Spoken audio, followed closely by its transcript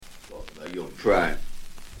Your pride.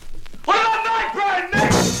 What about my pride,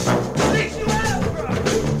 Nick? Thinks you have pride.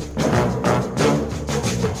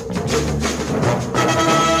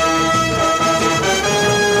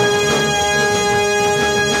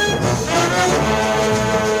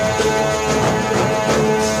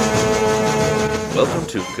 Welcome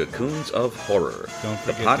to Cocoons of Horror,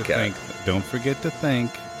 the podcast. Don't forget to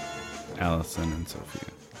thank Allison and Sophia.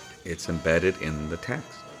 It's embedded in the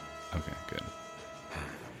text. Okay, good.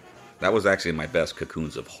 That was actually my best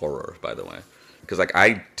Cocoons of Horror, by the way. Because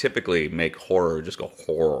I typically make horror just go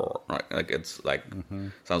horror, right? It's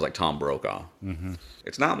sounds like Tom Brokaw. Mm-hmm.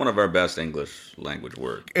 It's not one of our best English language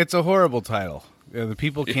words. It's a horrible title. The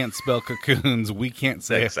people can't spell cocoons. We can't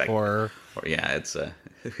say horror. Yeah, it's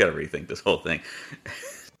we've got to rethink this whole thing.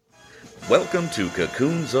 Welcome to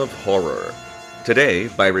Cocoons of Horror. Today,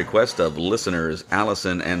 by request of listeners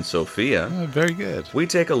Allison and Sophia, Very good. we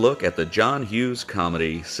take a look at the John Hughes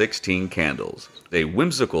comedy 16 Candles, a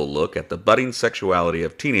whimsical look at the budding sexuality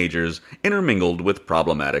of teenagers intermingled with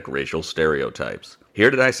problematic racial stereotypes. Here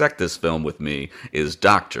to dissect this film with me is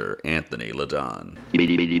Dr. Anthony LaDon.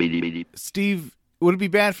 Steve, would it be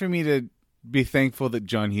bad for me to be thankful that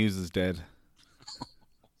John Hughes is dead?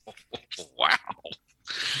 Wow.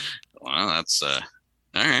 Well, that's all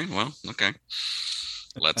right. Well, okay.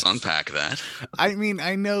 Let's unpack that. I mean,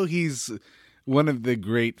 I know he's one of the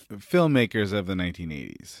great filmmakers of the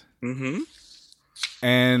 1980s. Mm-hmm.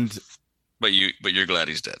 But you're glad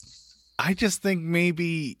he's dead. I just think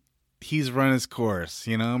maybe he's run his course,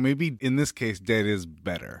 you know? Maybe in this case, dead is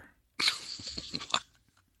better.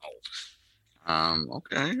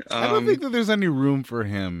 Okay. I don't think that there's any room for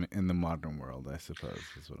him in the modern world, I suppose.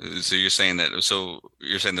 So you're saying that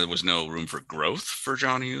there was no room for growth for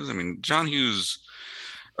John Hughes? I mean, John Hughes,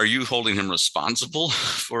 are you holding him responsible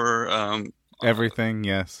for everything?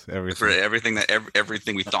 Yes, everything. For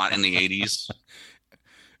everything we thought in the 80s?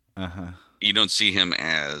 Uh-huh. You don't see him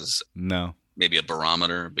as maybe a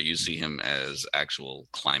barometer, but you see him as actual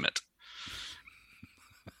climate.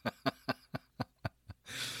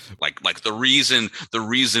 Like the reason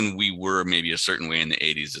we were maybe a certain way in the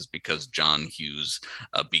 80s is because John Hughes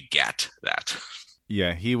begat that.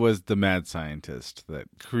 Yeah, he was the mad scientist that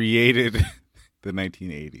created the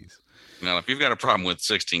 1980s. Now, if you've got a problem with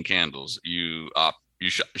 16 Candles, you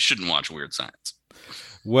shouldn't watch Weird Science.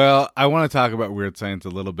 Well, I want to talk about Weird Science a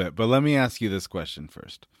little bit, but let me ask you this question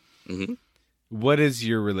first. Mm-hmm. What is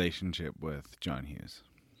your relationship with John Hughes?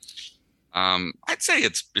 I'd say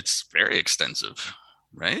it's very extensive.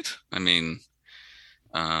 Right? I mean,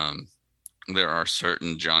 there are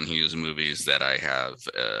certain John Hughes movies that I have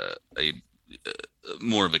a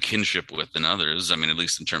more of a kinship with than others. I mean, at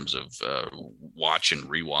least in terms of watch and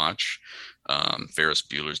rewatch. Ferris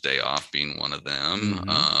Bueller's Day Off being one of them.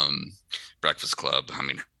 Mm-hmm. Breakfast Club. I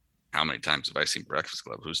mean, how many times have I seen Breakfast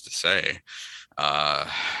Club? Who's to say?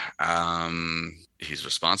 He's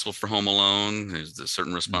responsible for Home Alone. There's a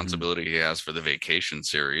certain responsibility he has for the Vacation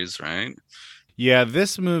series, right? Yeah,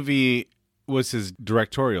 this movie was his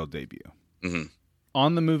directorial debut. Mm-hmm.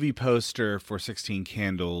 On the movie poster for 16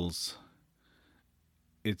 Candles,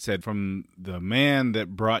 it said, "From the man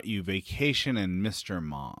that brought you Vacation and Mr.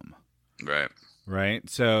 Mom." Right?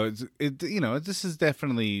 So, this is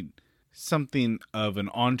definitely something of an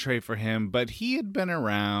entree for him, but he had been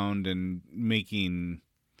around and making...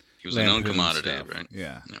 He was a known commodity, stuff. Right?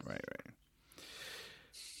 Yeah, right.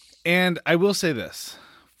 And I will say this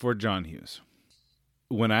for John Hughes.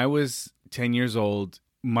 When I was 10 years old,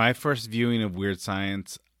 my first viewing of Weird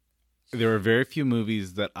Science, there were very few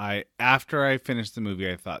movies that after I finished the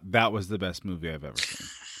movie, I thought that was the best movie I've ever seen.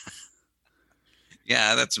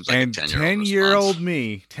 Yeah, that seems like and a 10-year-old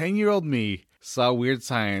 10-year-old me saw Weird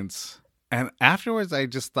Science, and afterwards I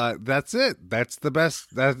just thought, that's it. That's the best.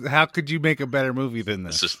 How could you make a better movie than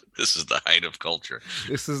this? This is the height of culture.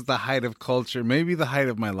 This is the height of culture. Maybe the height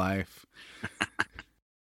of my life.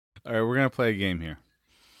 All right, we're going to play a game here.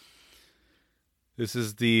 This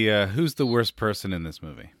is the who's the worst person in this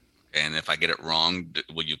movie? And if I get it wrong,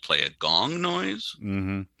 will you play a gong noise?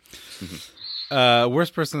 Mm-hmm.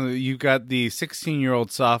 Worst person, you got the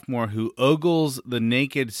 16-year-old sophomore who ogles the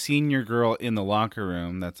naked senior girl in the locker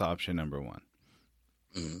room. That's option number 1.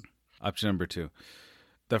 Mm-hmm. Option number 2.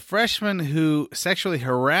 The freshman who sexually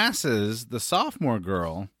harasses the sophomore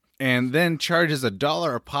girl and then charges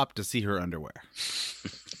 $1 a pop to see her underwear.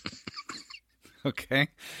 Okay.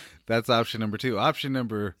 That's option number 2. Option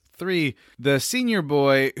number 3, the senior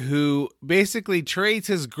boy who basically trades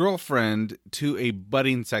his girlfriend to a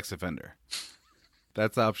budding sex offender.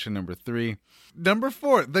 That's option number 3. Number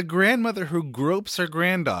 4, the grandmother who gropes her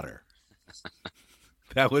granddaughter.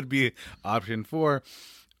 That would be option 4.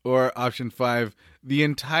 Or option 5, the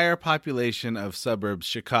entire population of suburbs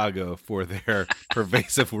Chicago for their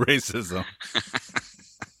pervasive racism.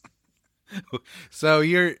 So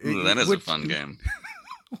you're... Ooh, that is a fun game.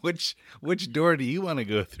 Which door do you want to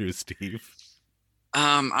go through, Steve?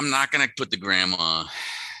 I'm not going to put the grandma...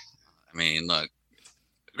 I mean, look,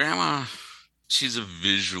 grandma, she's a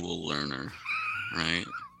visual learner, right?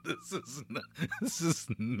 This is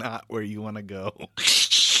not where you want to go.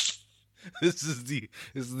 This is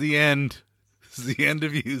the end. This is the end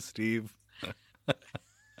of you, Steve.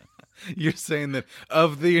 You're saying that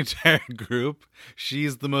of the entire group,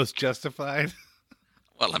 she's the most justified?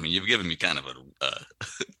 Well, I mean, you've given me kind of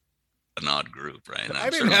an odd group, right? And I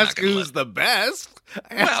didn't ask who's the best.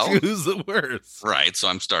 I asked who's the worst. Right, so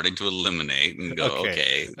I'm starting to eliminate and go,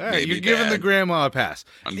 okay. All right, you're giving the grandma a pass.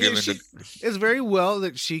 It's very well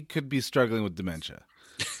that she could be struggling with dementia.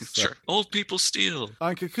 So, sure. Old people steal.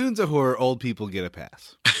 On Cocoon's a Horror, old people get a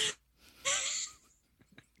pass.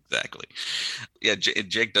 Exactly. Yeah,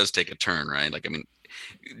 Jake does take a turn, right? Like, I mean,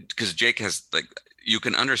 because Jake has, like, you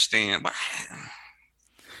can understand.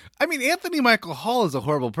 I mean, Anthony Michael Hall is a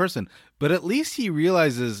horrible person, but at least he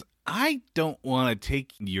realizes, I don't want to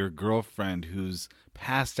take your girlfriend who's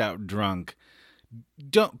passed out drunk.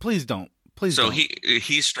 Please don't. So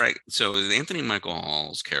So Anthony Michael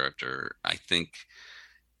Hall's character, I think,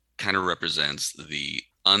 kind of represents the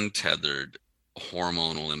untethered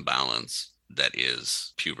hormonal imbalance that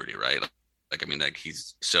is puberty, right? Like, I mean, like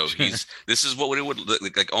this is what it would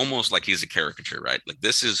look like, almost like he's a caricature, right? Like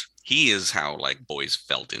he is how like boys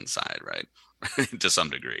felt inside, right? To some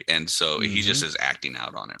degree. And so he just is acting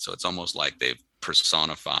out on it. So it's almost like they've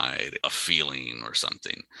personified a feeling or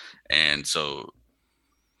something. And so.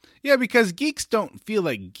 Yeah, because geeks don't feel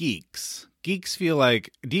like geeks. Geeks feel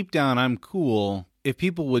like deep down, I'm cool. If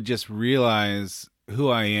people would just realize who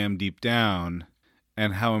I am deep down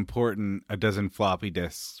and how important a dozen floppy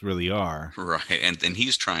disks really are. Right. And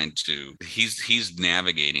he's he's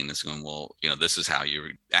navigating this going, well, this is how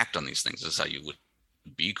you act on these things. This is how you would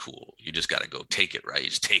be cool. You just got to go take it, right? You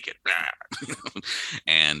just take it.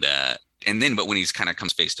 But when he's kind of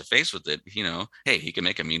comes face to face with it, hey, he can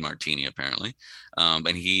make a mean martini apparently. And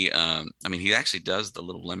he actually does the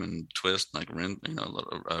little lemon twist, like rim,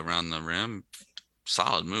 around the rim.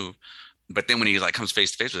 Solid move. But then when he like comes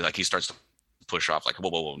face to face with it, like he starts to push off, like,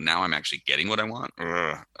 whoa, now I'm actually getting what I want.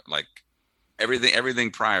 Like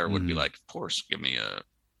everything prior would be like, of course, give me a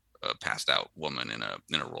passed out woman in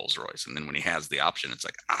a Rolls Royce. And then when he has the option, it's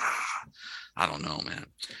like, I don't know, man.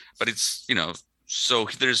 But it's, so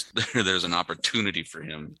there's an opportunity for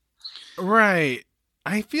him. Right.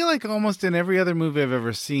 I feel like almost in every other movie I've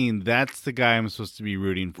ever seen, that's the guy I'm supposed to be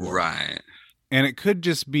rooting for. Right. And it could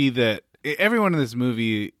just be that everyone in this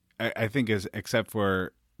movie, I think, is, except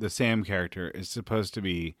for the Sam character, is supposed to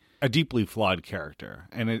be a deeply flawed character,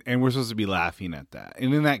 and we're supposed to be laughing at that.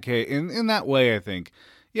 And in that case, in that way, I think,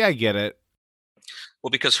 yeah, I get it.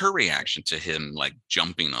 Well, because her reaction to him, like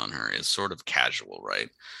jumping on her, is sort of casual, right?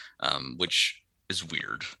 Which is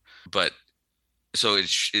weird, but so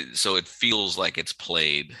it feels like it's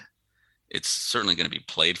played. It's certainly going to be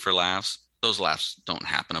played for laughs. Those laughs don't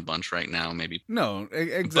happen a bunch right now, maybe. No,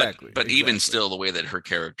 exactly. But even still, the way that her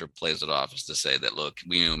character plays it off is to say that, look,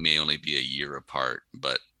 we may only be a year apart,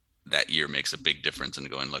 but that year makes a big difference in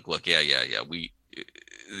going, look, yeah. We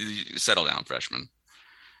settle down, freshman.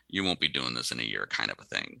 You won't be doing this in a year, kind of a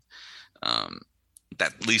thing.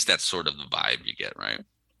 At least that's sort of the vibe you get, right?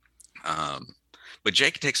 But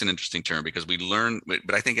Jake takes an interesting turn because we learn,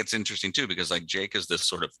 but I think it's interesting too, because like Jake is this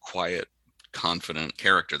sort of quiet, confident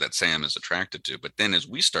character that Sam is attracted to. But then as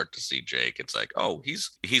we start to see Jake, it's like, oh,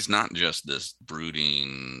 he's not just this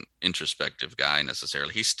brooding, introspective guy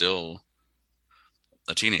necessarily. He's still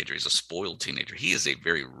a teenager. He's a spoiled teenager. He is a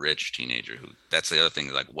very rich teenager that's the other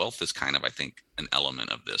thing. Like wealth is kind of, I think, an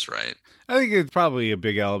element of this, right? I think it's probably a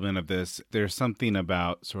big element of this. There's something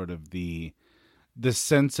about sort of the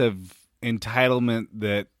sense of entitlement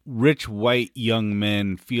that rich white young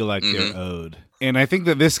men feel like they're owed. And I think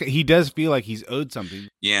that he does feel like he's owed something.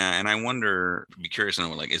 Yeah, and I wonder, be curious to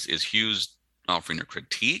know, like, is Hughes offering a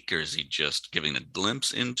critique, or is he just giving a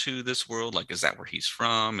glimpse into this world? Like, is that where he's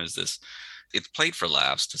from? It's played for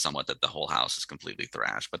laughs to somewhat that the whole house is completely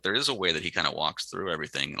thrashed, but there is a way that he kind of walks through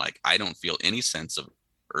everything. Like, I don't feel any sense of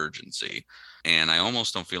urgency, and I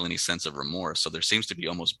almost don't feel any sense of remorse. So there seems to be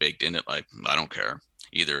almost baked in it, like, I don't care.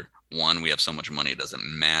 Either one, we have so much money it doesn't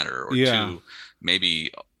matter, or two,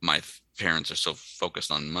 maybe my parents are so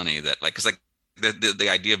focused on money that, like, because like the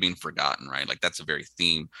idea of being forgotten, right? Like that's a very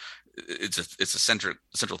theme it's a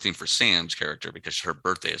central theme for Sam's character because her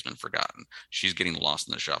birthday has been forgotten. She's getting lost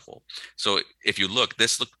in the shuffle. So if you look,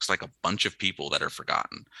 this looks like a bunch of people that are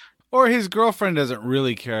forgotten. Or his girlfriend doesn't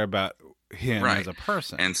really care about him as a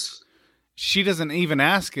person. And she doesn't even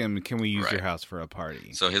ask him, can we use your house for a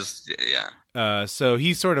party? So so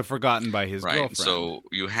he's sort of forgotten by his girlfriend. So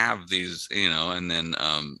you have these, and then,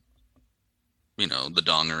 the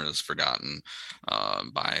Donger is forgotten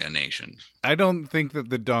by a nation. I don't think that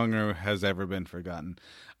the Donger has ever been forgotten.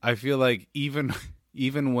 I feel like even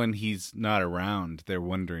when he's not around, they're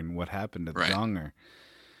wondering what happened to the Donger.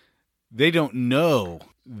 They don't know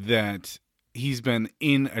that he's been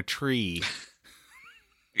in a tree.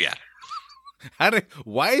 Yeah.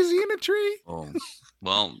 Why is he in a tree? Oh,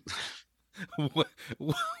 well,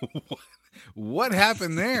 what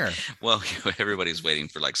happened there? Well, everybody's waiting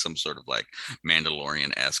for like some sort of like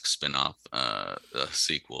Mandalorian-esque spin-off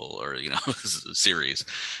sequel or series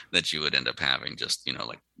that you would end up having, just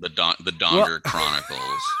like the Donger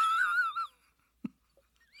Chronicles.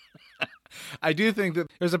 I do think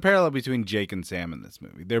that there's a parallel between Jake and Sam in this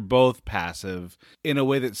movie. They're both passive in a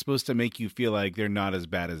way that's supposed to make you feel like they're not as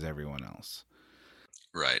bad as everyone else.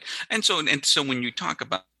 Right. And so when you talk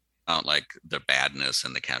about like the badness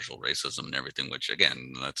and the casual racism and everything, which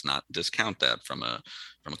again, let's not discount that from a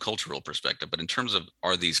cultural perspective, but in terms of,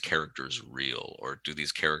 are these characters real, or do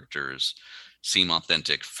these characters seem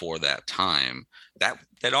authentic for that time?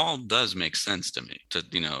 That all does make sense to me.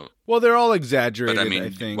 Well, they're all exaggerated. But I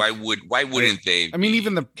think why wouldn't they?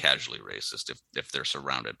 Even the casually racist if they're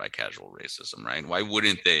surrounded by casual racism, right? Why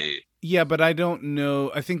wouldn't they? Yeah, but I don't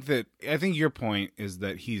know. I think your point is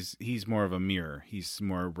that he's more of a mirror. He's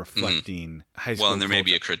more reflecting high school. Well, and there may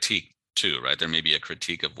be culture. a critique too, right? There may be a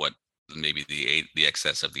critique of what maybe the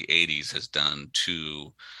excess of the 80s has done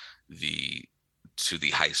to the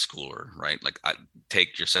high schooler, right? Like,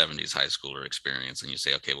 take your 70s high schooler experience and you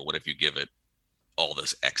say, okay, well, what if you give it all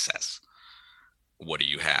this excess? What do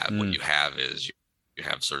you have? What you have is you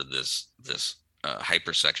have sort of this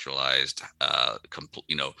hypersexualized,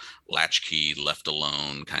 latchkey, left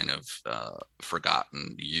alone, kind of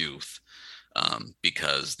forgotten youth,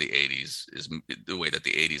 because the 80s is the way that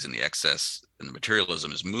the 80s and the excess and the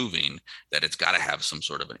materialism is moving, that it's got to have some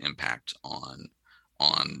sort of an impact on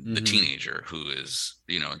the teenager who is,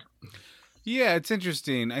 Yeah, it's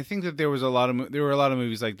interesting. I think that there were a lot of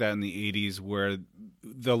movies like that in the 80s where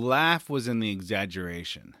the laugh was in the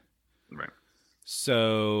exaggeration. Right.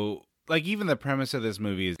 So, like, even the premise of this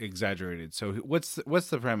movie is exaggerated. So what's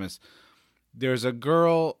the premise? There's a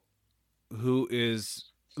girl who is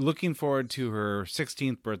looking forward to her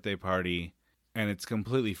 16th birthday party, and it's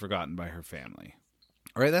completely forgotten by her family.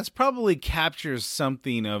 All right, that's probably captures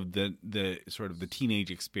something of the sort of the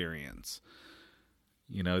teenage experience.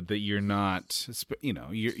 That you're not,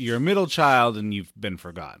 you're a middle child and you've been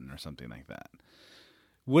forgotten or something like that.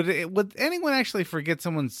 Would anyone actually forget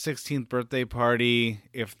someone's 16th birthday party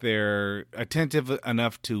if they're attentive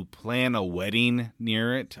enough to plan a wedding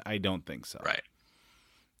near it? I don't think so. Right.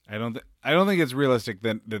 I don't think it's realistic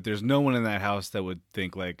that there's no one in that house that would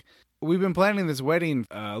think like, we've been planning this wedding.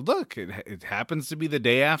 Look, it happens to be the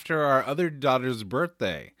day after our other daughter's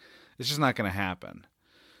birthday. It's just not going to happen.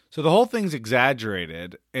 So the whole thing's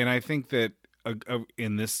exaggerated, and I think that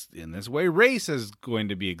in this way, race is going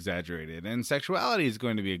to be exaggerated, and sexuality is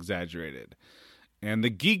going to be exaggerated, and the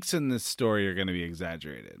geeks in this story are going to be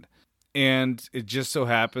exaggerated. And it just so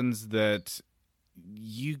happens that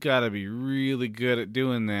you got to be really good at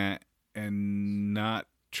doing that and not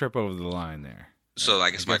trip over the line there. So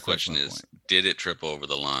I guess my question is, did it trip over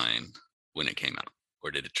the line when it came out,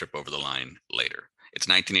 or did it trip over the line later? It's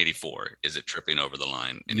 1984. Is it tripping over the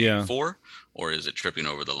line in 84, or is it tripping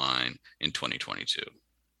over the line in 2022?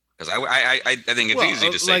 Because I think it's easy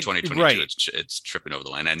to say 2022. Right. It's tripping over the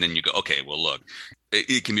line, and then you go, okay, well, look,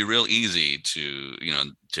 it can be real easy to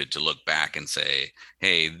to look back and say,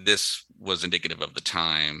 hey, this was indicative of the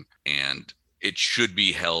time, and it should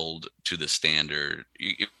be held to the standard.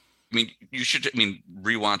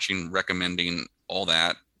 Rewatching, recommending, all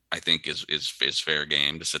that, I think is fair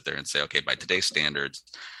game to sit there and say, okay, by today's standards,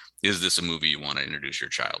 is this a movie you want to introduce your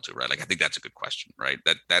child to, right? Like, I think that's a good question, right?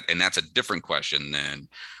 And that's a different question than,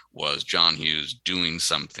 was John Hughes doing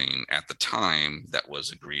something at the time that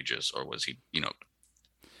was egregious, or was he,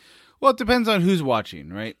 Well, it depends on who's watching,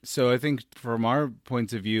 right? So I think from our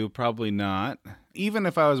points of view, probably not. Even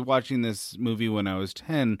if I was watching this movie when I was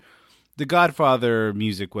 10, the Godfather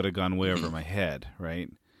music would have gone way over my head, right?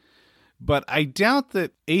 But I doubt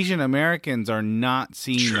that Asian Americans are not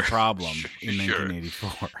seeing the problem in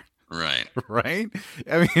 1984. Right. Right?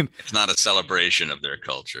 I mean, it's not a celebration of their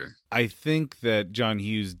culture. I think that John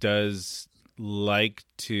Hughes does like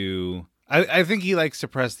to... I think he likes to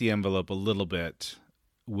press the envelope a little bit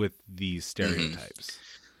with these stereotypes.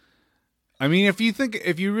 Mm-hmm. I mean,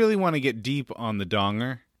 if you really want to get deep on the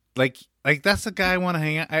donger, like that's the guy I want to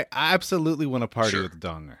hang out. I absolutely want to party with the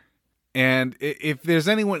donger. And if there's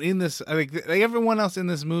anyone in this, like everyone else in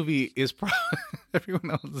this movie is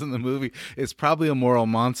everyone else in the movie is probably a moral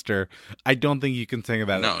monster. I don't think you can think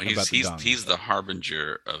about it. No, he's the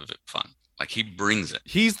harbinger of fun. Like he brings it.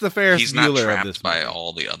 He's the Ferris Bueller of this movie. By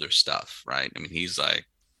all the other stuff, right? I mean, he's like,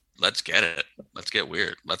 let's get it. Let's get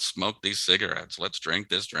weird. Let's smoke these cigarettes. Let's drink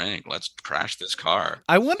this drink. Let's crash this car.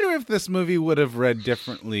 I wonder if this movie would have read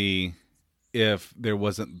differently if there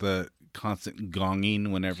wasn't the constant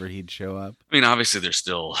gonging whenever he'd show up. I mean, obviously there's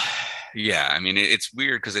still, yeah. I mean, it's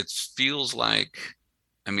weird because it feels like,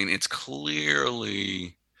 I mean, it's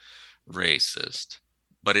clearly racist,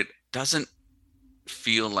 but it doesn't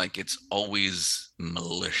feel like it's always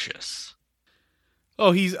malicious.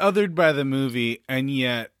 Oh, he's othered by the movie, and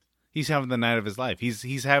yet he's having the night of his life.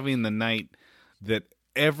 He's having the night that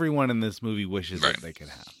everyone in this movie wishes that they could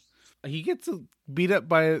have. He gets beat up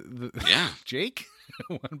by Jake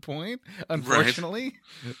at one point, unfortunately.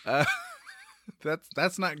 Right.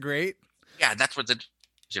 That's not great. Yeah, that's what's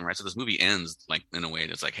interesting, right? So this movie ends like in a way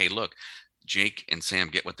that's like, hey, look, Jake and Sam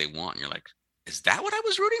get what they want. And you're like, is that what I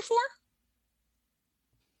was rooting for?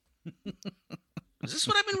 Is this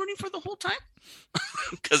what I've been rooting for the whole time?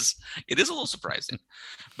 Because it is a little surprising.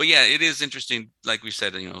 But yeah, it is interesting. Like we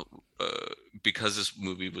said, because this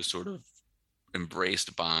movie was sort of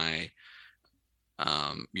embraced by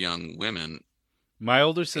young women. My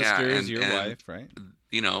older sister is your wife, right?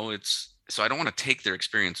 It's so I don't want to take their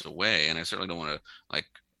experience away, and I certainly don't want to like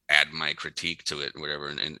add my critique to it or whatever.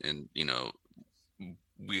 And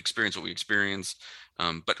we experience what we experience.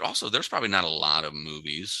 But also, there's probably not a lot of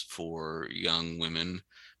movies for young women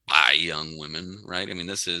by young women, right? I mean,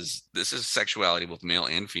 this is sexuality, both male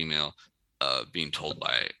and female, being told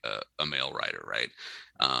by a male writer, right?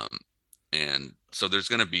 And so there's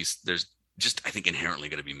just, I think, inherently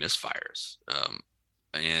going to be misfires,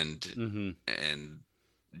 and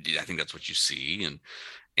I think that's what you see,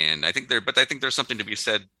 and I think there's something to be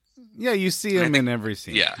said. Yeah, you see him in every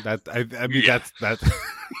scene. Yeah, that's.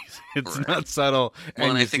 It's right. Not subtle.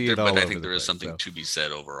 Well, and I think there is something to be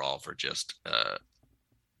said overall for just,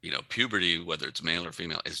 puberty, whether it's male or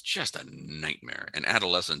female, is just a nightmare. And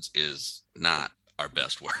adolescence is not our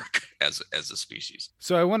best work as a species.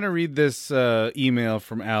 So I want to read this email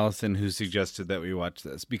from Allison, who suggested that we watch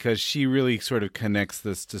this, because she really sort of connects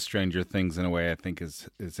this to Stranger Things in a way I think is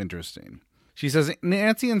interesting. She says,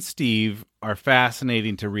 Nancy and Steve are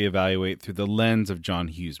fascinating to reevaluate through the lens of John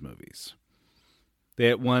Hughes movies. They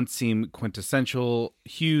at once seem quintessential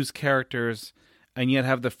Hughes characters, and yet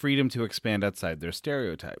have the freedom to expand outside their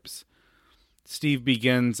stereotypes. Steve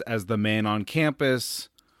begins as the man on campus,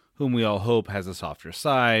 whom we all hope has a softer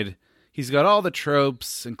side. He's got all the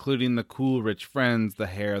tropes, including the cool rich friends, the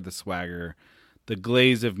hair, the swagger, the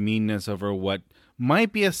glaze of meanness over what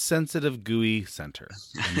might be a sensitive, gooey center.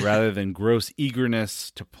 And rather than gross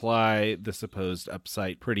eagerness to ply the supposed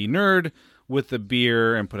uptight pretty nerd with the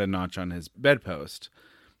beer and put a notch on his bedpost,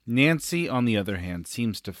 Nancy, on the other hand,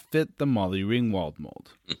 seems to fit the Molly Ringwald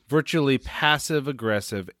mold. Virtually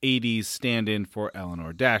passive-aggressive 80s stand-in for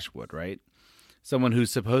Eleanor Dashwood, right? Someone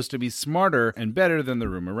who's supposed to be smarter and better than the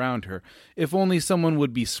room around her, if only someone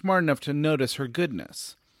would be smart enough to notice her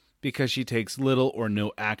goodness. Because she takes little or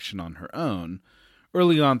no action on her own,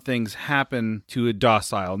 early on things happen to a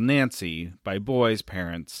docile Nancy by boys'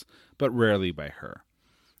 parents, but rarely by her.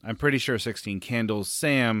 I'm pretty sure 16 Candles'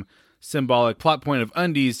 Sam, symbolic plot point of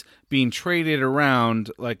undies being traded around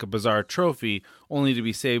like a bizarre trophy only to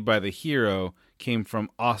be saved by the hero, came from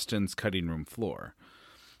Austin's cutting room floor.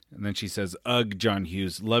 And then she says, ugh, John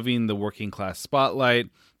Hughes, loving the working class spotlight,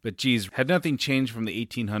 but geez, had nothing changed from the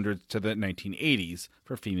 1800s to the 1980s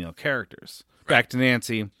for female characters. Back to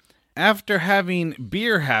Nancy. After having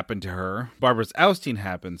beer happen to her, Barbara's ousting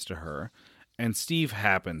happens to her, and Steve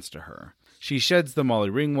happens to her. She sheds the Molly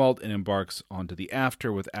Ringwald and embarks onto the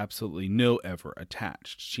after with absolutely no ever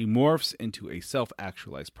attached. She morphs into a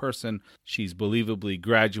self-actualized person. She's believably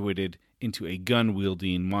graduated into a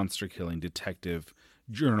gun-wielding, monster-killing detective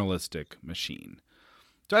journalistic machine.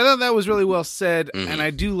 So I thought that was really well said, and I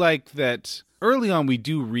do like that early on we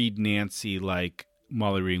do read Nancy like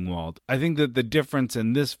Molly Ringwald. I think that the difference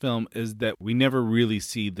in this film is that we never really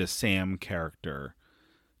see the Sam character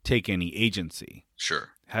take any agency. Sure.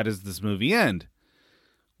 How does this movie end?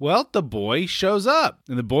 Well, the boy shows up,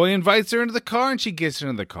 and the boy invites her into the car, and she gets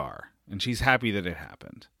into the car, and she's happy that it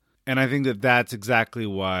happened. And I think that that's exactly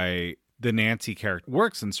why the Nancy character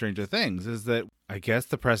works in Stranger Things, is that I guess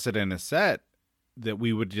the precedent is set that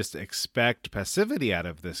we would just expect passivity out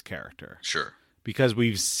of this character. Sure. Because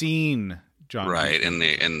we've seen John. Right, and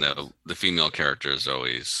the female character is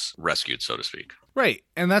always rescued, so to speak. Right,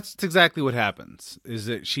 and that's exactly what happens, is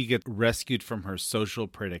that she gets rescued from her social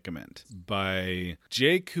predicament by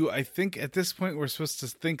Jake, who I think at this point we're supposed to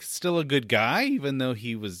think still a good guy, even though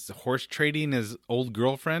he was horse trading his old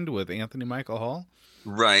girlfriend with Anthony Michael Hall.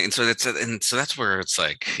 Right, and so that's where it's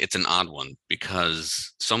like, it's an odd one,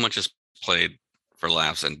 because so much is played for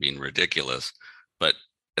laughs and being ridiculous, but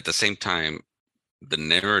at the same time, the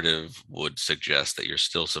narrative would suggest that you're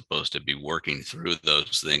still supposed to be working through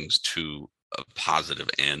those things to a positive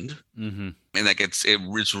end. Mm-hmm. And like it's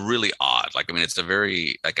really odd. Like, I mean, it's a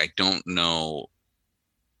very, like, I don't know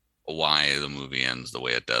why the movie ends the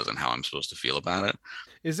way it does and how I'm supposed to feel about it.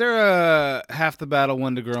 Is there a half the battle,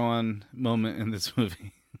 one to grow on moment in this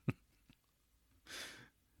movie?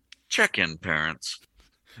 Check in, parents.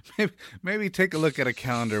 Maybe take a look at a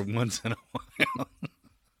calendar once in a while.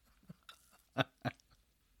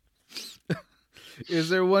 Is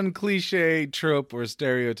there one cliche, trope, or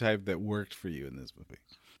stereotype that worked for you in this movie?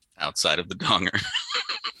 Outside of the donger.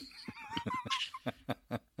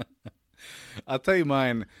 I'll tell you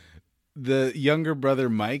mine. The younger brother,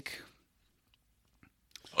 Mike.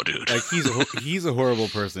 Oh, dude. Like, he's a horrible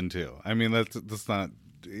person, too. I mean, that's not...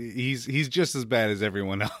 He's just as bad as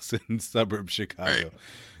everyone else in suburb Chicago. Right.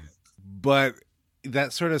 But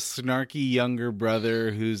that sort of snarky younger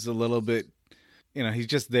brother who's a little bit... he's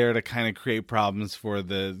just there to kind of create problems for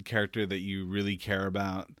the character that you really care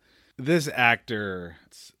about. This actor,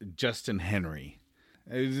 Justin Henry,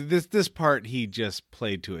 this part he just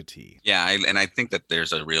played to a T. Yeah, and I think that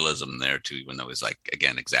there's a realism there too, even though it's like,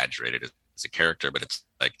 again, exaggerated as a character. But it's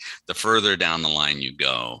like the further down the line you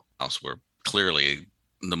go, elsewhere, clearly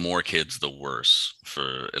the more kids, the worse,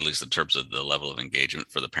 for at least in terms of the level of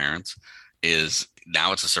engagement for the parents. Is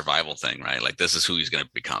now it's a survival thing, right? Like, this is who he's going to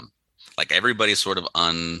become. Like, everybody's sort of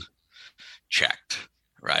unchecked,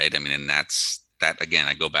 right? I mean, and that again,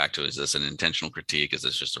 I go back to, is this an intentional critique? Is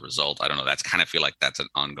this just a result? I don't know. That's kind of feel like that's an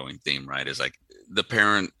ongoing theme, right? Is like the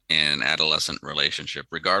parent and adolescent relationship,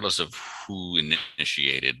 regardless of who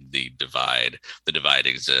initiated the divide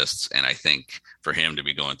exists. And I think for him to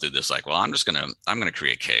be going through this, like, well, I'm gonna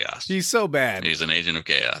create chaos. He's so bad. He's an agent of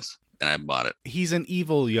chaos, and I bought it. He's an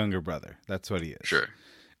evil younger brother. That's what he is. Sure.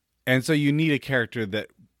 And so you need a character that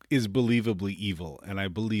is believably evil, and I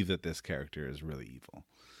believe that this character is really evil.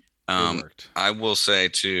 I will say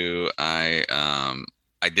too, I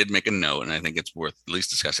did make a note, and I think it's worth at least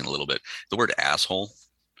discussing a little bit. The word asshole.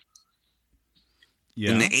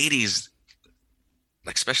 Yeah. In the 80s,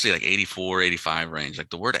 like especially like 84, 85 range, like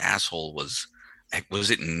the word asshole was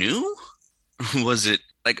it new? Was it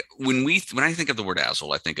like when I think of the word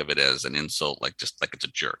asshole, I think of it as an insult, like just like it's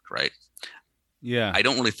a jerk, right? Yeah. I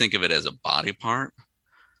don't really think of it as a body part.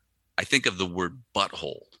 I think of the word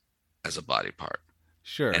butthole as a body part.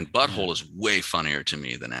 Sure. And butthole is way funnier to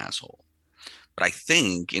me than asshole. But I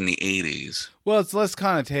think in the 80s... Well, it's less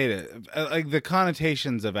connotative. Like, the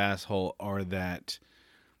connotations of asshole are that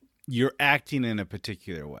you're acting in a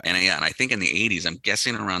particular way. And I think in the 80s, I'm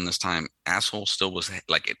guessing around this time, asshole still was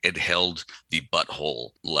like, it held the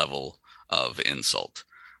butthole level of insult.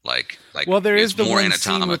 Like well, there is the more one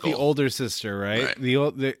scene with the older sister, right? The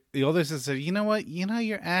older sister, you know what?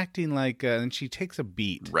 You're acting like, and she takes a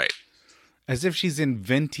beat, right, as if she's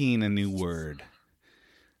inventing a new word.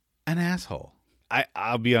 An asshole.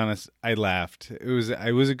 I'll be honest, I laughed.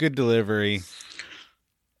 It was a good delivery.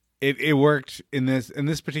 It worked in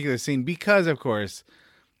this particular scene because, of course,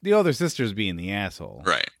 the older sister's being the asshole,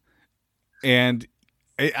 right? And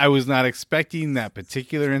I was not expecting that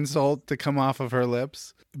particular insult to come off of her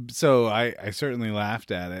lips. So I certainly laughed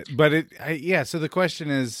at it, but so the question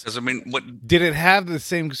is, I mean, what did it have the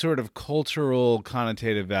same sort of cultural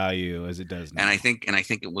connotative value as it does now? And I think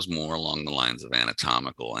it was more along the lines of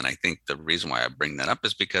anatomical. And I think the reason why I bring that up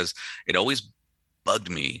is because it always bugged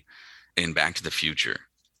me in Back to the Future,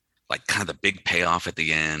 like kind of the big payoff at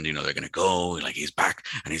the end. They're going to go, like, he's back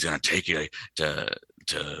and he's going to take you to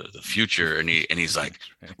the future, and he's like,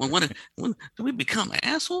 well, when do we become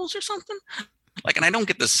assholes or something? Like, and I don't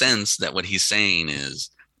get the sense that what he's saying is,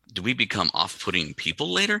 do we become off-putting people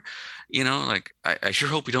later? Like, I sure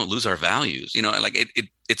hope we don't lose our values. Like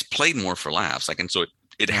it's played more for laughs. Like, and so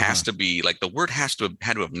it has to be like the word had to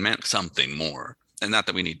have meant something more. And not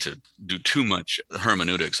that we need to do too much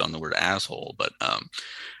hermeneutics on the word asshole, but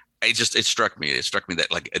it struck me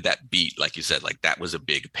that like that beat, like you said, like that was a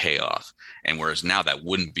big payoff, and whereas now that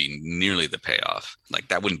wouldn't be nearly the payoff. Like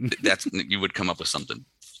that wouldn't you would come up with something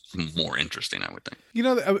more interesting, I would think. You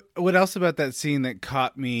know what else about that scene that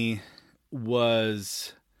caught me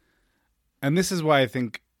was, and this is why I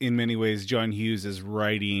think in many ways John Hughes is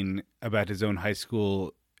writing about his own high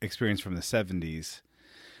school experience from the 70s,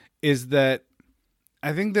 is that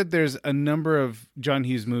I think that there's a number of John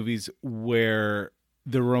Hughes movies where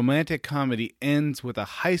the romantic comedy ends with a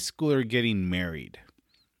high schooler getting married.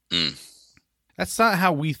 That's not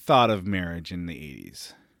how we thought of marriage in the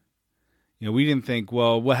 80s. You know, we didn't think,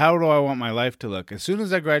 well, how do I want my life to look? As soon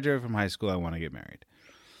as I graduate from high school, I want to get married.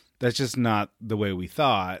 That's just not the way we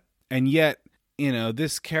thought. And yet, you know,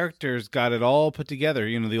 this character's got it all put together.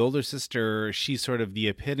 You know, the older sister, she's sort of the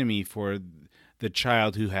epitome for the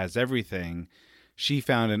child who has everything. She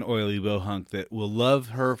found an oily bohunk that will love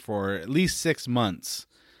her for at least 6 months.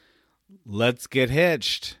 Let's get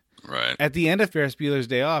hitched. Right. At the end of Ferris Bueller's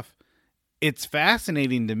Day Off, it's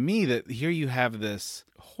fascinating to me that here you have this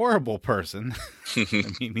horrible person. I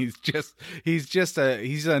mean,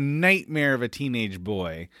 he's a nightmare of a teenage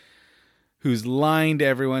boy who's lying to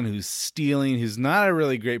everyone, who's stealing, who's not a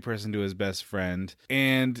really great person to his best friend.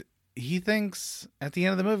 And he thinks, at the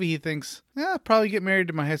end of the movie, I'll probably get married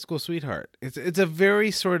to my high school sweetheart. It's a very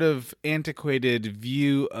sort of antiquated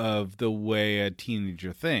view of the way a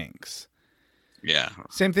teenager thinks. Yeah.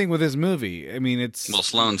 Same thing with this movie. I mean,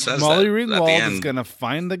 Sloane says Molly that Ringwald is going to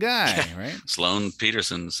find the guy, right? Sloane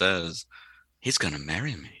Peterson says, he's going to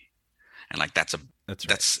marry me. And like, that's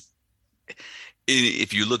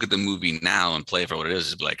if you look at the movie now and play it for what it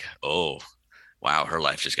is, it's like, oh, wow, her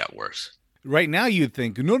life just got worse. Right now, you'd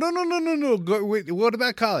think, no. Wait, what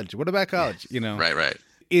about college? You know, right.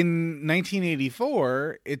 In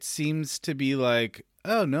 1984, it seems to be like,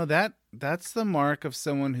 oh no, that's the mark of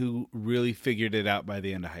someone who really figured it out by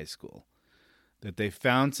the end of high school. That they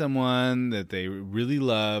found someone that they really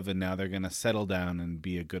love, and now they're going to settle down and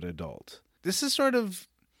be a good adult. This is sort of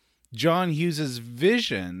John Hughes's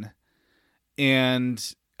vision,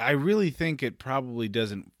 and I really think it probably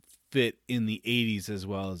doesn't fit in the 80s as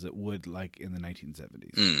well as it would like in the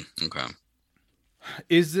 1970s. Okay.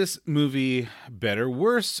 Is this movie better,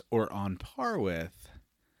 worse, or on par with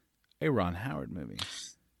a Ron Howard movie?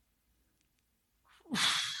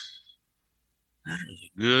 That is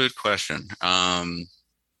a good question. Because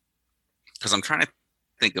I'm trying to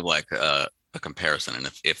think of like a comparison, and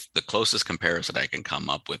if the closest comparison I can come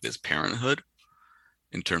up with is Parenthood,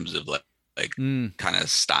 in terms of like kind of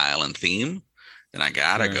style and theme, then I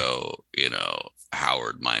gotta go,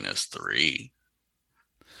 Howard -3.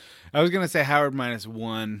 I was gonna say Howard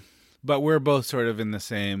 -1, but we're both sort of in the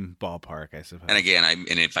same ballpark, I suppose. And again,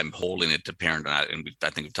 if I'm holding it to Parenthood, and I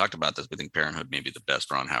think we've talked about this, we think Parenthood may be the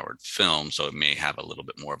best Ron Howard film, so it may have a little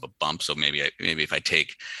bit more of a bump. So maybe if I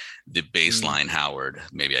take the baseline Howard,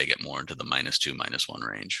 maybe I get more into the -2, -1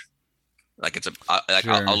 range. Like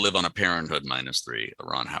I'll live on a Parenthood -3, a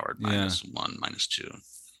Ron Howard -1, -2.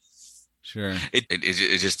 Sure. It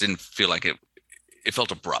just didn't feel like it. It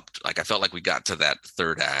felt abrupt. Like I felt like we got to that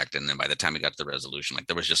third act, and then by the time we got to the resolution, like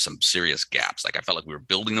there was just some serious gaps. Like I felt like we were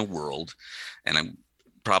building a world, and I'm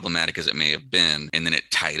problematic as it may have been, and then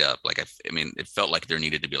it tied up. Like I mean, it felt like there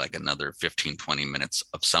needed to be like another 15-20 minutes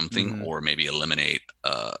of something, or maybe eliminate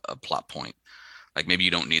a plot point. Like maybe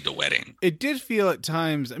you don't need the wedding. It did feel at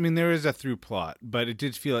times. I mean, there is a through plot, but it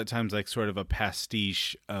did feel at times like sort of a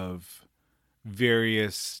pastiche of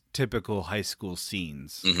various typical high school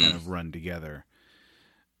scenes kind of run together.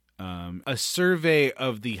 A survey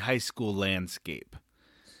of the high school landscape.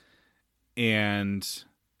 And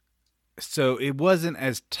so it wasn't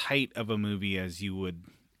as tight of a movie as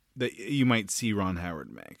that you might see Ron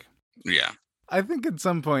Howard make. Yeah. I think at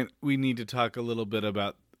some point we need to talk a little bit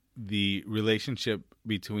about the relationship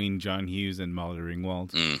between John Hughes and Molly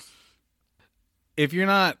Ringwald. If you're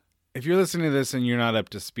listening to this and you're not up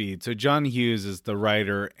to speed, so John Hughes is the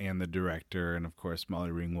writer and the director, and of course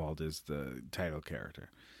Molly Ringwald is the title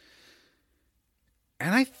character.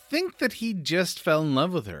 And I think that he just fell in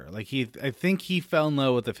love with her. I think he fell in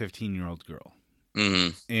love with a 15-year-old girl.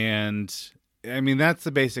 And I mean, that's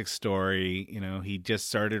the basic story. He just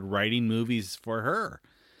started writing movies for her.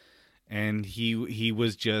 And he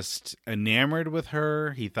was just enamored with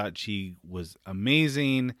her. He thought she was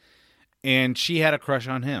amazing. And she had a crush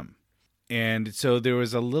on him. And so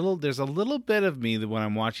there's a little bit of me that when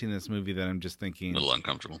I'm watching this movie that I'm just thinking, a little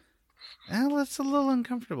uncomfortable. It's a little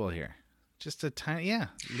uncomfortable here. Just a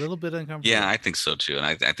little bit uncomfortable. Yeah, I think so too. And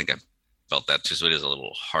I think I felt that too. So it is a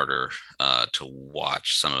little harder to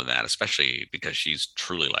watch some of that, especially because she's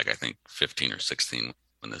truly like, I think 15 or 16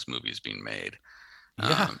 when this movie is being made.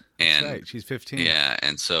 Yeah, that's right. She's 15. Yeah,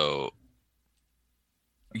 and so,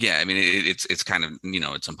 yeah, I mean, it's kind of,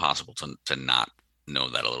 it's impossible to not know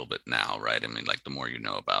that a little bit now, right? I mean, like, the more you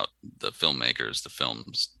know about the filmmakers, the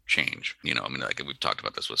films change. I mean, like, we've talked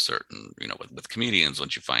about this with certain, with comedians.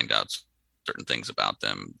 Once you find out certain things about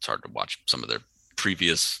them, it's hard to watch some of their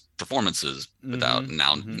previous performances without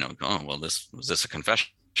now, oh, well, was this a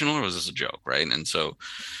confessional or was this a joke, right? And so,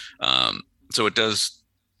 so it does.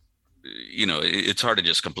 It's hard to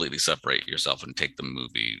just completely separate yourself and take the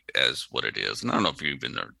movie as what it is. And I don't know if you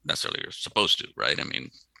even necessarily are supposed to, right? I mean,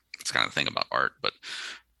 it's kind of the thing about art, but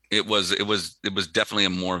it was definitely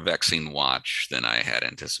a more vexing watch than I had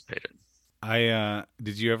anticipated.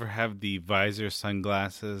 Did you ever have the visor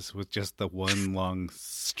sunglasses with just the one long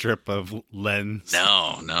strip of lens?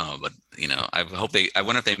 No, but I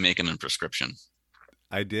wonder if they make them in prescription.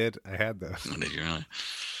 I did. I had those. Did you really?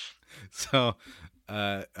 So,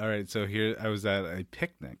 all right. So here I was at a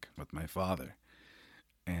picnic with my father,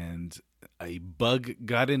 and a bug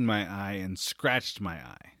got in my eye and scratched my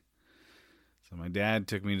eye. So my dad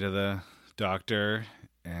took me to the doctor,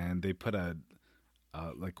 and they put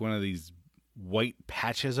like one of these white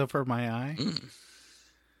patches over my eye.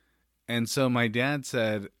 And so my dad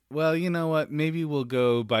said, well, you know what? Maybe we'll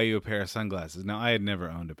go buy you a pair of sunglasses. Now, I had never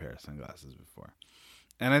owned a pair of sunglasses before.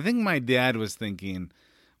 And I think my dad was thinking,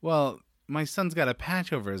 well, my son's got a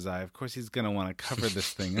patch over his eye. Of course, he's going to want to cover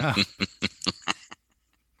this thing up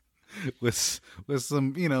with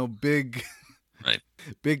some, big, right,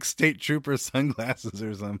 big state trooper sunglasses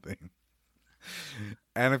or something.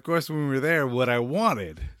 And of course, when we were there, what I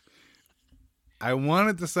wanted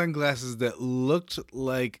the sunglasses that looked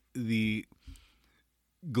like the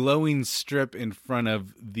glowing strip in front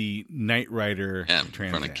of the Knight Rider. Yeah, in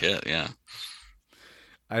front of KITT, yeah.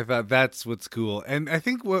 I thought that's what's cool. And I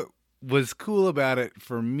think what was cool about it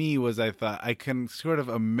for me was I thought I can sort of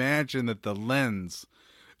imagine that the lens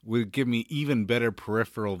would give me even better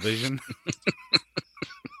peripheral vision.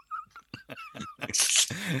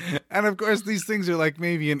 And of course, these things are like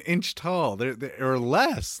maybe an inch tall. They're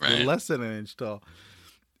less. Right. They're less than an inch tall.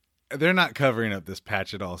 They're not covering up this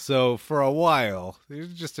patch at all. So for a while, it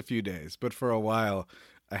was just a few days, but for a while,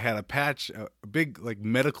 I had a patch, a big like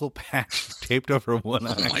medical patch taped over one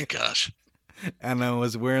eye. Oh my gosh. And I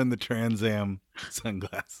was wearing the Trans Am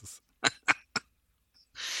sunglasses.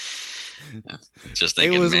 Just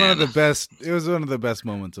thinking, it was one of the best. It was one of the best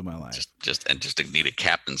moments of my life. Just to need a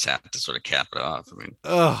captain's hat to sort of cap it off. I mean,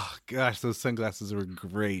 oh gosh, those sunglasses were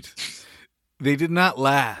great. They did not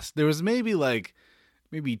last. There was maybe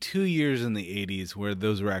 2 years in the 80s where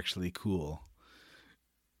those were actually cool.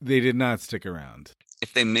 They did not stick around.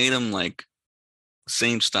 If they made them like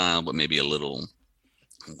same style, but maybe a little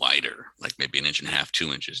wider, like maybe 1.5 inches,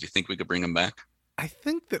 2 inches, do you think we could bring them back? I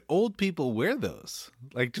think that old people wear those.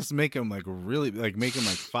 Like, just make them make them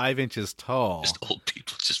 5 inches tall. Just old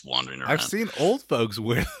people just wandering around. I've seen old folks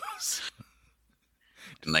wear those.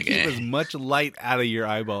 And like, keep as much light out of your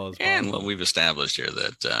eyeball as possible. And well, we've established here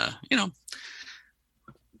that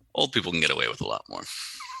old people can get away with a lot more.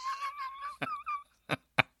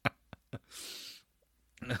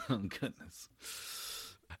 Oh goodness.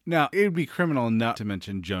 Now, it would be criminal not to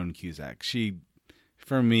mention Joan Cusack.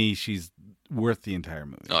 For me, she's worth the entire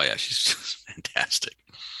movie. Oh yeah, she's just fantastic.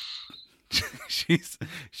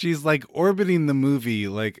 she's like orbiting the movie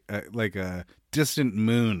like a distant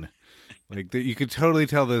moon. Like you could totally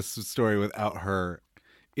tell this story without her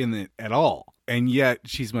in it at all, and yet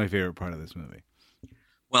she's my favorite part of this movie.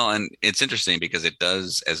 Well, and it's interesting because it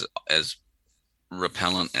does, as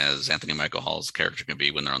repellent as Anthony Michael Hall's character can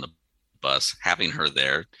be when they're on the bus, having her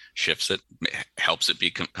there shifts it, helps it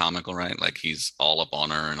be comical, right? Like he's all up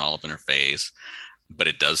on her and all up in her face, but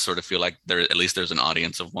it does sort of feel like there's an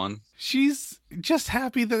audience of one. She's just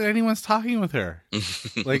happy that anyone's talking with her.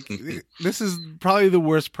 Like, this is probably the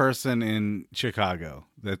worst person in Chicago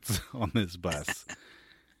that's on this bus.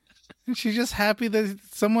 And she's just happy that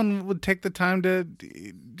someone would take the time to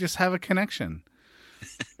just have a connection.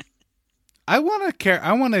 I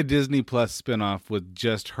want a Disney Plus spinoff with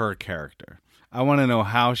just her character. I want to know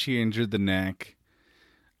how she injured the neck.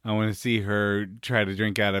 I want to see her try to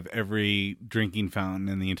drink out of every drinking fountain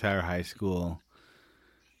in the entire high school.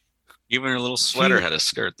 Even her little sweater had a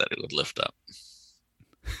skirt that it would lift up.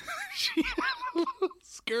 She had a little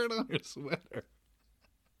skirt on her sweater.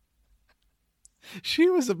 She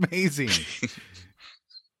was amazing.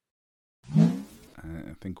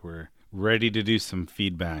 I think we're ready to do some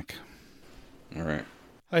feedback. All right.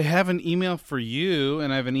 I have an email for you,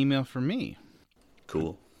 and I have an email for me.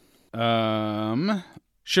 Cool.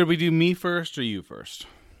 Should we do me first or you first?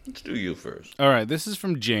 Let's do you first. All right, this is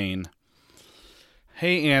from Jane.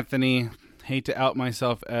 Hey, Anthony. Hate to out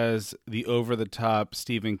myself as the over-the-top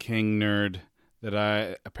Stephen King nerd that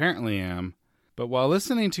I apparently am, but while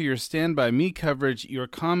listening to your Stand By Me coverage, your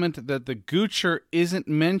comment that the Goocher isn't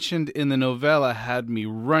mentioned in the novella had me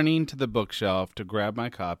running to the bookshelf to grab my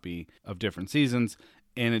copy of Different Seasons,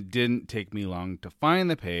 and it didn't take me long to find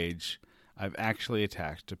the page. I've actually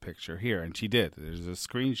attached a picture here, and she did. There's a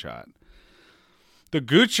screenshot. The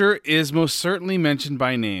Goocher is most certainly mentioned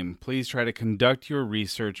by name. Please try to conduct your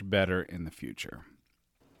research better in the future.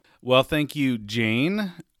 Well, thank you,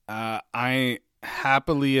 Jane. I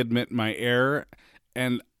happily admit my error,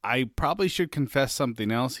 and I probably should confess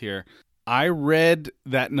something else here. I read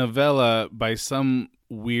that novella by some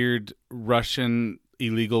weird Russian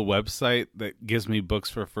illegal website that gives me books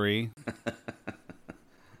for free.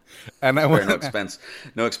 And I went, no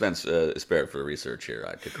expense spared for research here.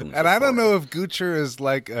 I don't know if Goocher is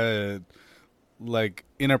like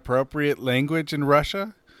inappropriate language in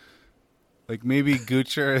Russia. Like maybe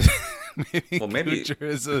Goocher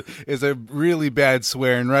Goocher is a really bad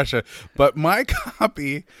swear in Russia. But my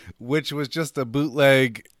copy, which was just a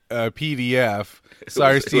bootleg PDF,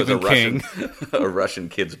 Stephen King, a Russian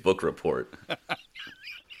kid's book report.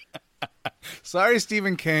 Sorry,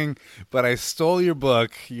 Stephen King, but I stole your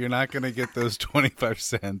book. You're not going to get those 25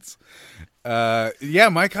 cents. Yeah,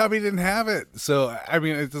 my copy didn't have it. So, I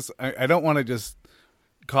mean, I don't want to just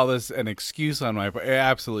call this an excuse on my part. It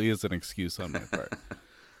absolutely is an excuse on my part.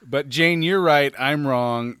 But, Jane, you're right. I'm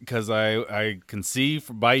wrong because I can see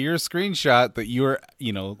by your screenshot that you're,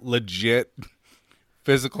 legit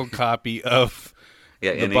physical copy of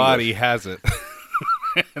the body English. Has it.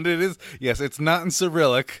 And it is, yes, it's not in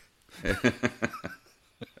Cyrillic.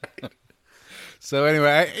 So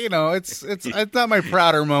anyway, it's not my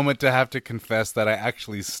prouder moment to have to confess that I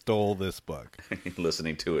actually stole this book.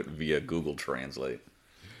 Listening to it via Google Translate.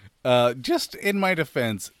 Just in my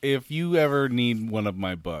defense, if you ever need one of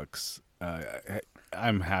my books,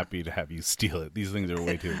 I'm happy to have you steal it. These things are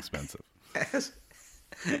way too expensive.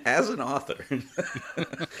 As an author,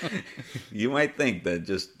 you might think that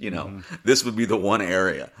just, this would be the one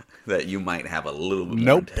area that you might have a little bit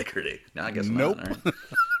more integrity. No, I guess not. Right?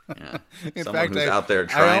 Yeah. In fact, who's out there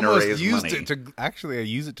trying to raise money. I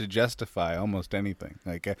use it to justify almost anything.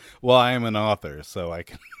 Like, I am an author, so I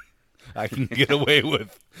can get away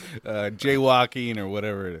with jaywalking or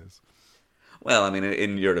whatever it is. Well, I mean,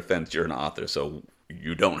 in your defense, you're an author, so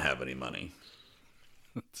you don't have any money.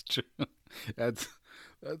 That's true. That's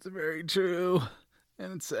very true,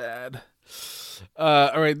 and it's sad.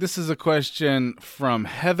 All right, this is a question from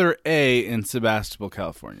Heather A. in Sebastopol,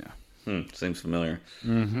 California. Seems familiar.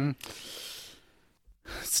 Mm-hmm.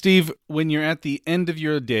 Steve, when you're at the end of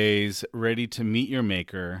your days, ready to meet your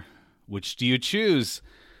maker, which do you choose?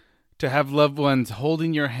 To have loved ones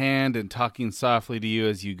holding your hand and talking softly to you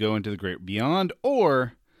as you go into the great beyond,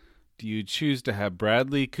 or do you choose to have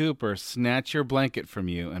Bradley Cooper snatch your blanket from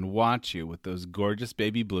you and watch you with those gorgeous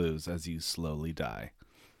baby blues as you slowly die?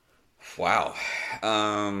 Wow.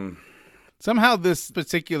 Somehow this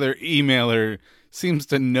particular emailer seems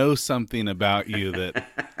to know something about you that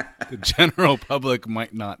the general public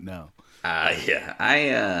might not know. Yeah.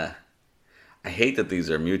 I hate that these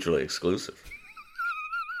are mutually exclusive.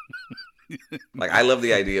 Like, I love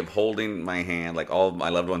the idea of holding my hand, like all of my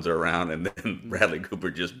loved ones are around, and then Bradley Cooper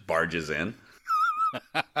just barges in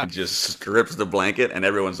and just strips the blanket, and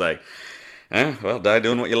everyone's like, well, die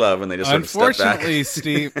doing what you love, and they just sort of step back.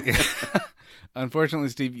 Unfortunately,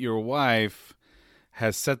 Steve, your wife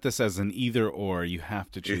has set this as an either or. You have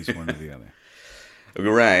to choose one or the other.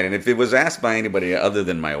 Right, and if it was asked by anybody other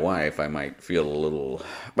than my wife, I might feel a little,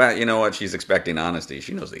 well, you know what, she's expecting honesty.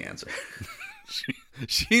 She knows the answer.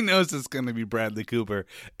 She knows it's going to be Bradley Cooper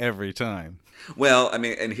every time. Well, I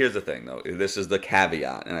mean, and here's the thing, though. This is the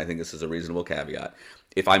caveat, and I think this is a reasonable caveat.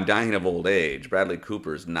 If I'm dying of old age, Bradley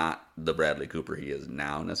Cooper's not the Bradley Cooper he is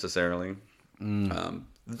now, necessarily.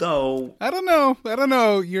 Though... I don't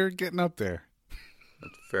know. You're getting up there.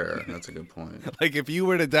 That's fair. That's a good point. Like, if you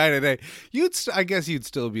were to die today, I guess you'd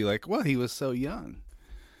still be like, well, he was so young.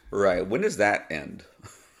 Right. When does that end?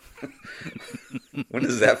 When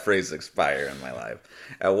does that phrase expire in my life?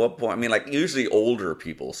 At what point? I mean, like, usually older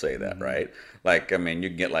people say that, right? Like, I mean, you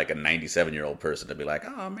can get like a 97-year-old person to be like,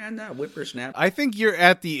 oh man, that whippersnapper. I think you're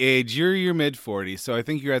at the age, you're your mid-40s, so I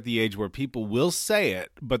think you're at the age where people will say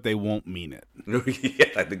it, but they won't mean it.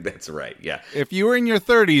 Yeah, I think that's right, yeah. If you were in your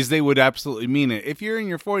 30s, they would absolutely mean it. If you're in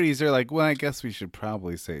your 40s, they're like, well, I guess we should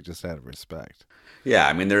probably say it just out of respect. Yeah,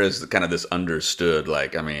 I mean, there is kind of this understood,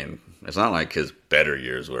 like, I mean, it's not like his better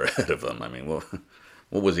years were ahead of him. I mean, what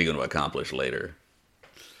was he going to accomplish later?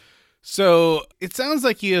 So it sounds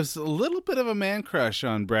like he has a little bit of a man crush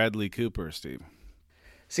on Bradley Cooper, Steve.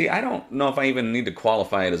 See, I don't know if I even need to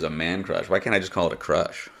qualify it as a man crush. Why can't I just call it a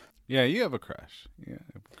crush? Yeah, you have a crush.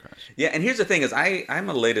 Yeah, and here's the thing: is I'm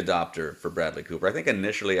a late adopter for Bradley Cooper. I think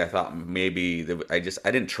initially I thought maybe I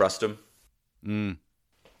didn't trust him.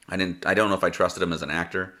 I don't know if I trusted him as an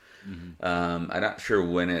actor. I'm not sure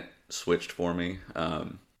when it switched for me.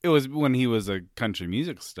 It was when he was a country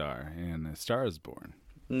music star in A Star Is Born.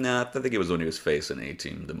 No, I think it was when he was facing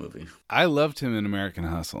A-Team, the movie. I loved him in American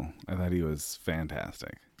Hustle. I thought he was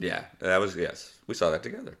fantastic. Yeah, yes. We saw that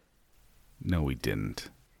together. No, we didn't.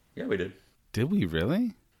 Yeah, we did. Did we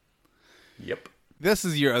really? Yep. This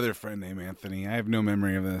is your other friend named Anthony. I have no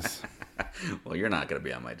memory of this. Well, you're not going to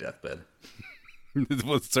be on my deathbed.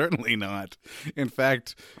 Well, certainly not. In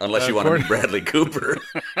fact... Unless you want to be Bradley Cooper.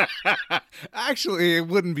 Actually, it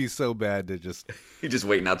wouldn't be so bad to just... You're just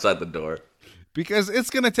waiting outside the door. Because it's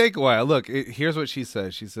going to take a while. Look, here's what she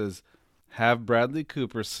says. She says, have Bradley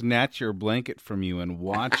Cooper snatch your blanket from you and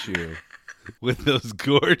watch you with those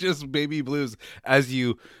gorgeous baby blues as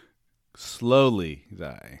you slowly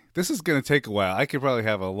die. This is going to take a while. I could probably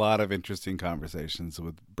have a lot of interesting conversations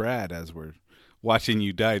with Brad as we're watching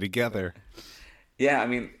you die together. Yeah, I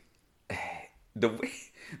mean, the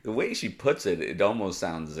way she puts it, it almost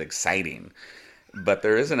sounds exciting. But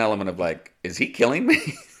there is an element of like, is he killing me?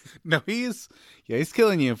 No, he's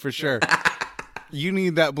killing you for sure. You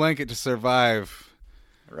need that blanket to survive.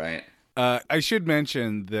 Right. I should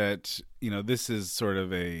mention that, this is sort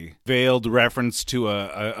of a veiled reference to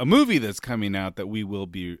a movie that's coming out that we will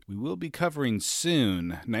be covering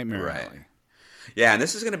soon, Nightmare Alley. Yeah, and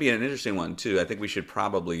this is going to be an interesting one too. I think we should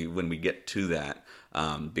probably, when we get to that,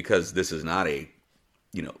 because this is not a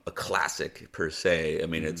classic per se. I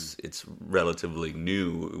mean, it's relatively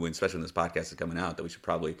new, especially when this podcast is coming out. That we should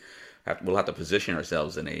probably we'll have to position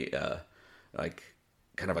ourselves in a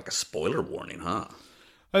kind of like a spoiler warning, huh?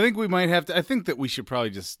 I think we might have to. I think that we should probably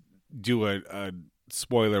just do a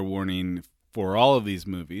spoiler warning for all of these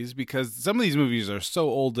movies, because some of these movies are so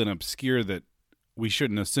old and obscure that we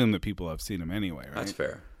shouldn't assume that people have seen them anyway, right? That's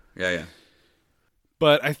fair. Yeah.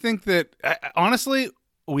 But I think that, honestly,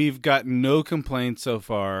 we've got no complaints so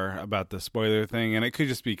far about the spoiler thing, and it could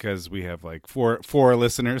just be because we have like four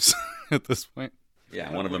listeners at this point.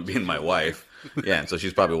 Yeah, one of them being my wife. Yeah, and so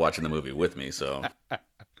she's probably watching the movie with me, so.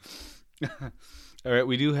 All right,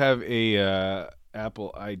 we do have a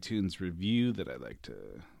Apple iTunes review that I'd like to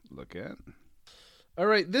look at. All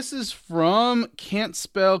right, this is from Can't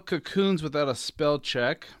Spell Cocoons Without a Spell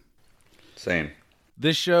Check. Same.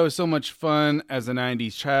 This show is so much fun as a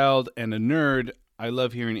 90s child and a nerd. I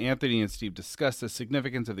love hearing Anthony and Steve discuss the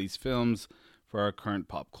significance of these films for our current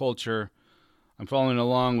pop culture. I'm following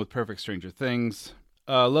along with Perfect Stranger Things.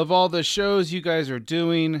 Love all the shows you guys are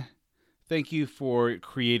doing. Thank you for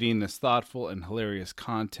creating this thoughtful and hilarious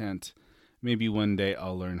content. Maybe one day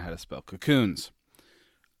I'll learn how to spell cocoons.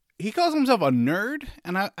 He calls himself a nerd,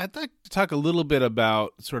 and I'd like to talk a little bit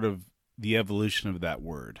about sort of the evolution of that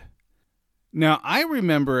word. Now, I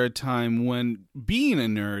remember a time when being a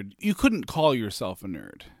nerd, you couldn't call yourself a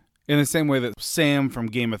nerd. In the same way that Sam from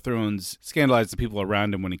Game of Thrones scandalized the people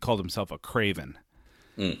around him when he called himself a craven.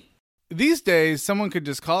 These days, someone could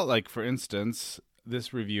just call it, like, for instance,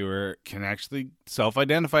 this reviewer can actually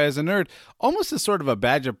self-identify as a nerd, almost as sort of a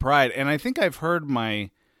badge of pride. And I think I've heard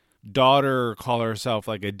my daughter call herself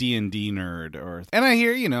like a D&D nerd, and I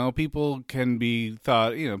hear, people can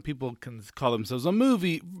call themselves a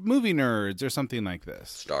movie nerds or something like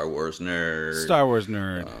this. Star Wars nerd.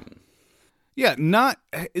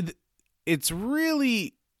 It's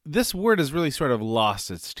really, this word has really sort of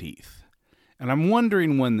lost its teeth. And I'm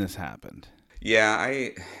wondering when this happened. Yeah,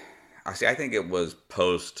 I think it was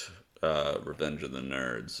post Revenge of the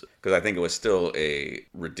Nerds, because I think it was still a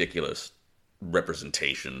ridiculous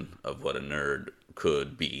representation of what a nerd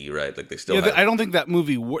could be, right? Like they still I don't think that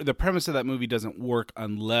movie, the premise of that movie doesn't work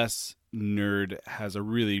unless nerd has a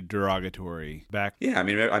really derogatory back. Yeah, I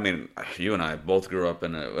mean, you and I both grew up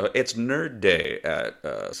in it's Nerd Day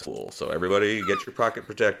at school, so everybody get your pocket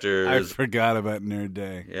protectors. I forgot about Nerd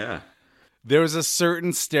Day. Yeah. There was a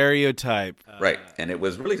certain stereotype. Right, and it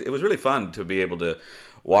was really fun to be able to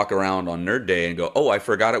walk around on Nerd Day and go, oh, I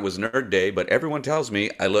forgot it was Nerd Day, but everyone tells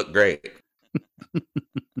me I look great.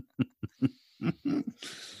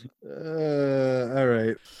 All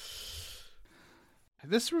right.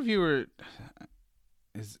 This reviewer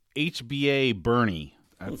is HBA Bernie.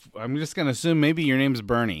 I'm just going to assume maybe your name's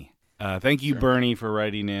Bernie. Thank you, Bernie, for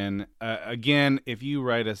writing in. Again, if you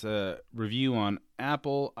write us a review on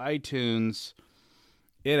Apple, iTunes,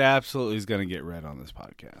 it absolutely is going to get read on this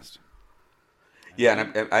podcast.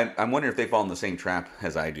 Yeah, and I'm wondering if they fall in the same trap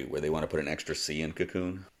as I do, where they want to put an extra C in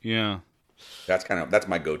Cocoon. Yeah. That's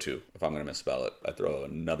my go-to. If I'm going to misspell it, I throw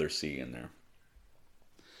another C in there.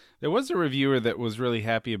 There was a reviewer that was really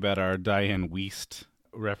happy about our Diane Wiest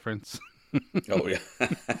reference. Oh, yeah.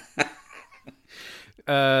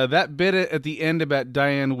 That bit at the end about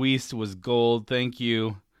Diane Wiest was gold. Thank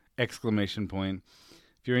you! Exclamation point.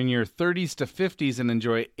 If you're in your 30s to 50s and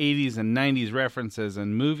enjoy 80s and 90s references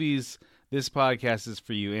and movies, this podcast is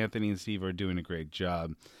for you. Anthony and Steve are doing a great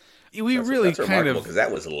job. That's kind of, because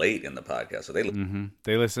that was late in the podcast, so they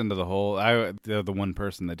listened to the whole. They're the one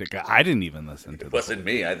person that did. I didn't even listen to it. It wasn't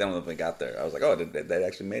me. I don't know if they got there. I was like, oh, they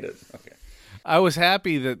actually made it. Okay. I was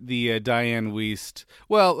happy that the Diane Wiest.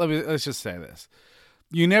 Well, let's just say this: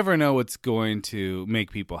 you never know what's going to make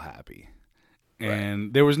people happy,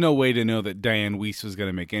 and there was no way to know that Diane Wiest was going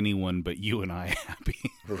to make anyone but you and I happy.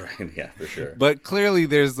 Right? Yeah, for sure. But clearly,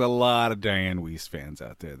 there's a lot of Diane Wiest fans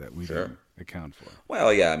out there that we don't account for.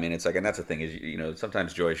 Well, yeah, I mean, it's like, and that's the thing is,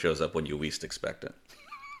 sometimes joy shows up when you least expect it.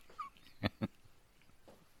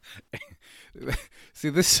 See,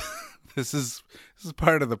 this is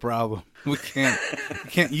part of the problem. We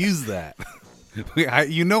can't use that.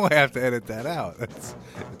 I have to edit that out.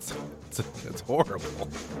 It's horrible.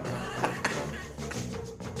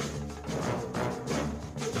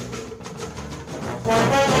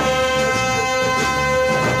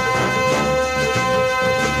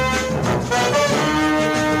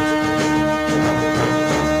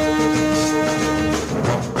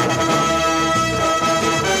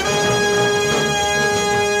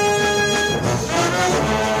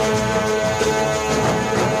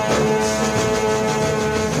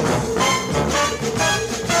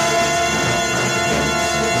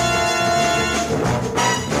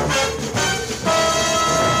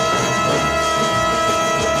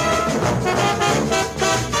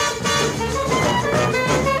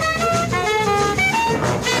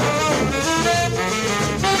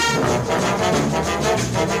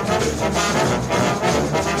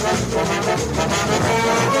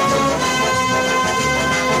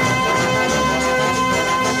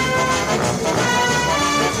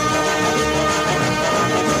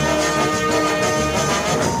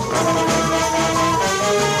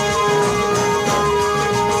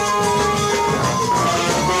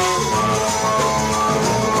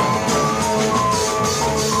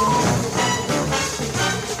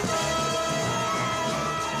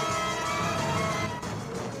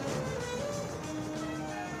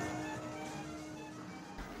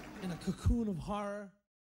 In a cocoon of horror,